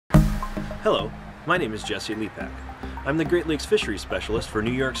Hello, my name is Jesse Lepak. I'm the Great Lakes Fisheries Specialist for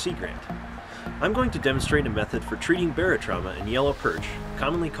New York Sea Grant. I'm going to demonstrate a method for treating barotrauma in yellow perch,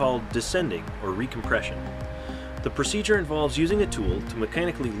 commonly called descending or recompression. The procedure involves using a tool to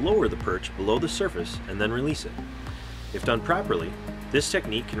mechanically lower the perch below the surface and then release it. If done properly, this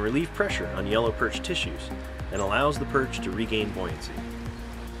technique can relieve pressure on yellow perch tissues and allows the perch to regain buoyancy.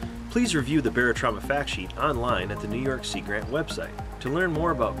 Please review the barotrauma fact sheet online at the New York Sea Grant website to learn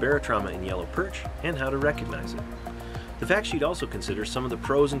more about barotrauma in yellow perch and how to recognize it. The fact sheet also considers some of the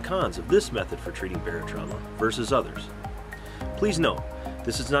pros and cons of this method for treating barotrauma versus others. Please note,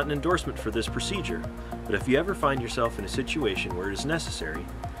 this is not an endorsement for this procedure, but if you ever find yourself in a situation where it is necessary,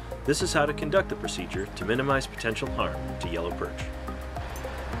 this is how to conduct the procedure to minimize potential harm to yellow perch.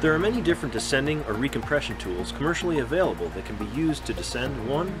 There are many different descending or recompression tools commercially available that can be used to descend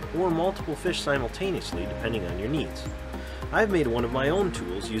one or multiple fish simultaneously depending on your needs. I've made one of my own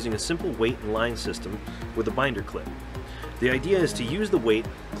tools using a simple weight and line system with a binder clip. The idea is to use the weight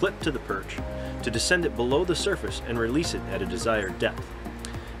clipped to the perch to descend it below the surface and release it at a desired depth.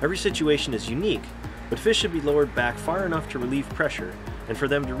 Every situation is unique, but fish should be lowered back far enough to relieve pressure and for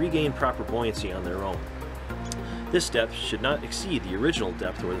them to regain proper buoyancy on their own. This depth should not exceed the original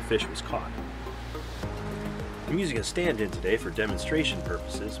depth where the fish was caught. I'm using a stand-in today for demonstration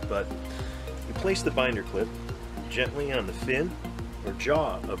purposes, but you place the binder clip gently on the fin or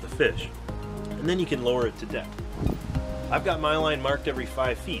jaw of the fish, and then you can lower it to depth. I've got my line marked every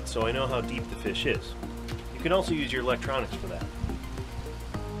 5 feet, so I know how deep the fish is. You can also use your electronics for that.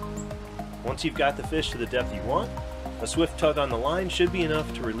 Once you've got the fish to the depth you want, a swift tug on the line should be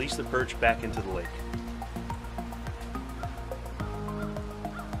enough to release the perch back into the lake.